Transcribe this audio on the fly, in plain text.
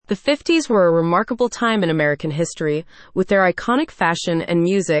The 50s were a remarkable time in American history, with their iconic fashion and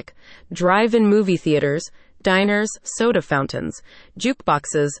music, drive-in movie theaters, diners, soda fountains,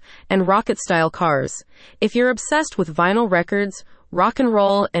 jukeboxes, and rocket-style cars. If you're obsessed with vinyl records, rock and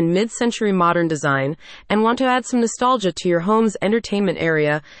roll, and mid-century modern design, and want to add some nostalgia to your home's entertainment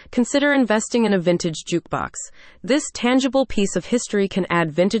area, consider investing in a vintage jukebox. This tangible piece of history can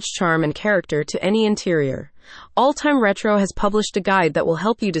add vintage charm and character to any interior. All Time Retro has published a guide that will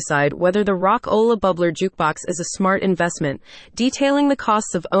help you decide whether the Rock-Ola Bubbler jukebox is a smart investment, detailing the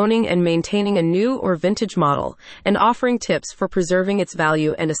costs of owning and maintaining a new or vintage model, and offering tips for preserving its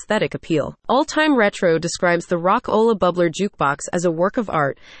value and aesthetic appeal. All Time Retro describes the Rock-Ola Bubbler jukebox as a work of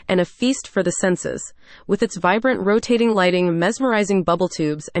art and a feast for the senses. With its vibrant rotating lighting, mesmerizing bubble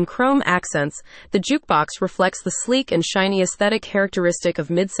tubes, and chrome accents, the jukebox reflects the sleek and shiny aesthetic characteristic of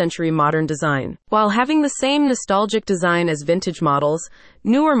mid-century modern design. While having the same nostalgic design as vintage models,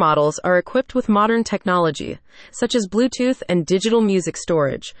 newer models are equipped with modern technology, such as Bluetooth and digital music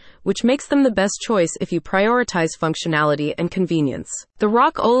storage, which makes them the best choice if you prioritize functionality and convenience. The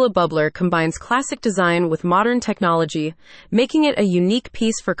Rock-Ola Bubbler combines classic design with modern technology, making it a unique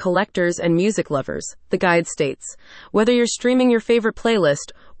piece for collectors and music lovers, the guide states. Whether you're streaming your favorite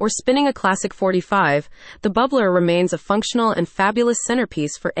playlist or spinning a classic 45, the Bubbler remains a functional and fabulous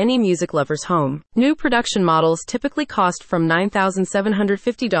centerpiece for any music lover's home. New production models typically cost from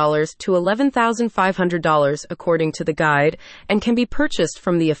 $9,750 to $11,500 according to the guide, and can be purchased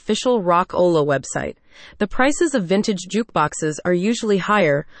from the official Rock-Ola website. The prices of vintage jukeboxes are usually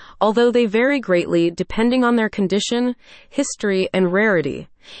higher, although they vary greatly depending on their condition, history, and rarity.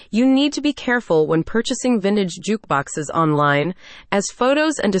 You need to be careful when purchasing vintage jukeboxes online, as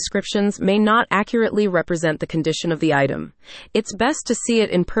photos and descriptions may not accurately represent the condition of the item. It's best to see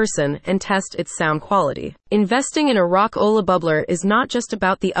it in person and test its sound quality. Investing in a Rock-Ola Bubbler is not just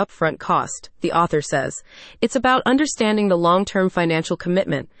about the upfront cost, the author says. It's about understanding the long-term financial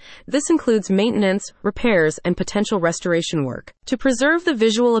commitment. This includes maintenance, repairs, and potential restoration work. To preserve the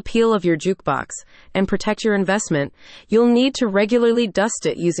visual appeal of your jukebox and protect your investment, you'll need to regularly dust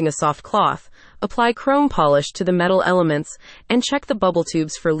it using a soft cloth, apply chrome polish to the metal elements, and check the bubble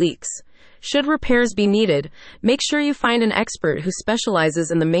tubes for leaks. Should repairs be needed, make sure you find an expert who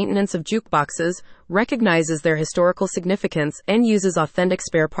specializes in the maintenance of jukeboxes, recognizes their historical significance, and uses authentic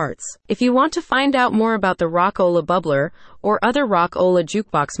spare parts. If you want to find out more about the Rock-Ola Bubbler or other Rock-Ola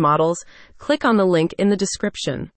jukebox models, click on the link in the description.